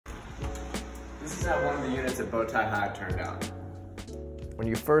This is how one of the units at Bowtie High turned out. When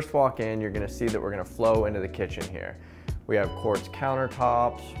you first walk in, you're gonna see that we're gonna flow into the kitchen here. We have quartz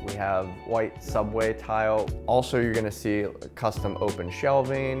countertops, we have white subway tile. Also, you're gonna see custom open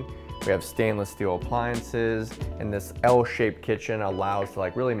shelving. We have stainless steel appliances, and this L-shaped kitchen allows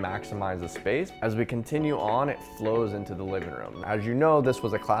to really maximize the space. As we continue on, it flows into the living room. As you know, this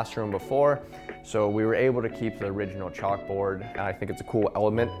was a classroom before, so we were able to keep the original chalkboard, and I think it's a cool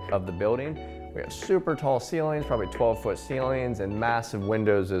element of the building. We have super tall ceilings, probably 12-foot ceilings, and massive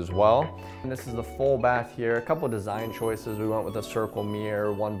windows as well. And this is the full bath here. A couple of design choices. We went with a circle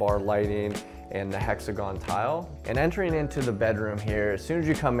mirror, 1-bar lighting, and the hexagon tile. And entering into the bedroom here, as soon as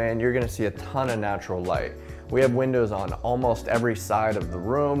you come in, you're gonna see a ton of natural light. We have windows on almost every side of the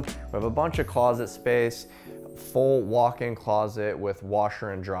room. We have a bunch of closet space, full walk-in closet with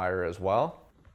washer and dryer as well.